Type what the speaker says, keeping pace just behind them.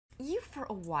You, for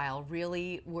a while,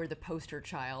 really were the poster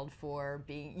child for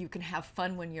being, you can have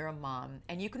fun when you're a mom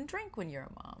and you can drink when you're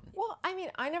a mom. Well, I mean,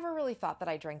 I never really thought that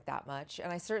I drank that much,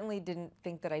 and I certainly didn't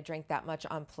think that I drank that much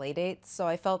on play dates. So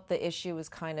I felt the issue was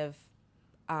kind of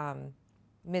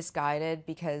misguided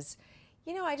because,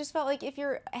 I just felt like if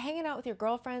you're hanging out with your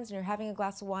girlfriends and you're having a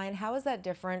glass of wine, how is that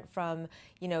different from,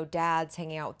 dads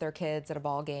hanging out with their kids at a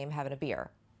ball game having a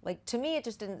beer? Like, to me, it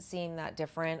just didn't seem that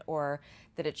different, or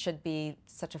that it should be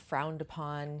such a frowned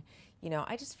upon.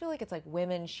 I just feel like it's like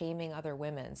women shaming other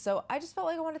women. So I just felt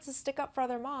like I wanted to stick up for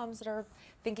other moms that are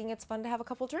thinking it's fun to have a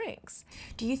couple drinks.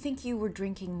 Do you think you were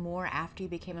drinking more after you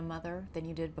became a mother than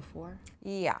you did before?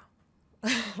 Yeah,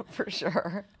 for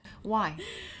sure. Why?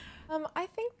 I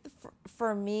think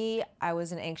for me, I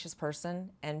was an anxious person,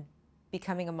 and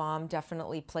becoming a mom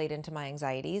definitely played into my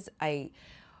anxieties. I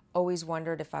always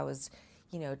wondered if I was,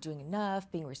 doing enough,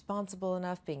 being responsible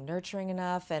enough, being nurturing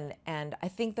enough. And I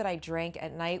think that I drank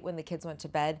at night when the kids went to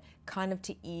bed, kind of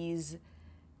to ease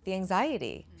the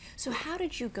anxiety. So how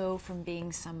did you go from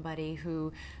being somebody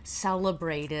who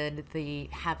celebrated the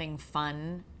having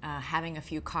fun, having a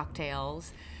few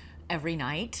cocktails every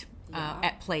night,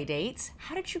 at play dates?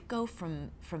 How did you go from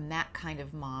that kind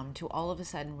of mom to all of a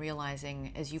sudden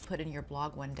realizing, as you put in your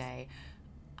blog one day,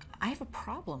 I have a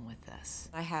problem with this?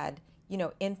 I had,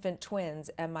 infant twins,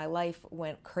 and my life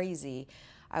went crazy.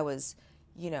 I was,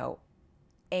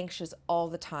 anxious all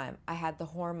the time. I had the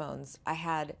hormones. I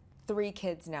had 3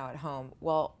 kids now at home.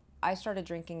 Well, I started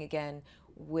drinking again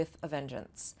with a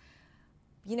vengeance.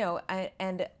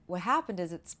 And what happened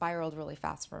is it spiraled really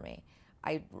fast for me.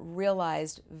 I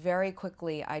realized very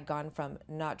quickly I'd gone from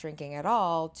not drinking at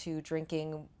all to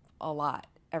drinking a lot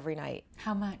every night.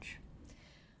 How much?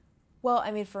 Well,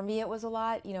 I mean, for me it was a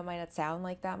lot. It might not sound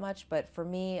like that much, but for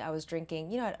me, I was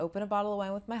drinking, I'd open a bottle of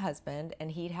wine with my husband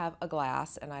and he'd have a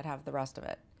glass and I'd have the rest of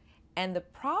it. And the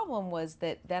problem was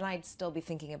that then I'd still be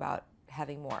thinking about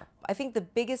having more. I think the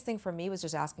biggest thing for me was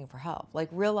just asking for help, like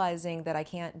realizing that I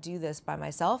can't do this by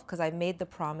myself, because I made the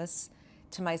promise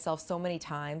to myself so many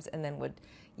times and then would,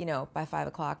 by 5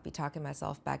 o'clock be talking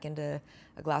myself back into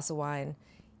a glass of wine.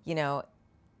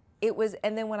 It was,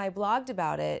 and then when I blogged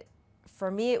about it, for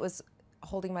me, it was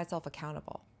holding myself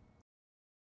accountable.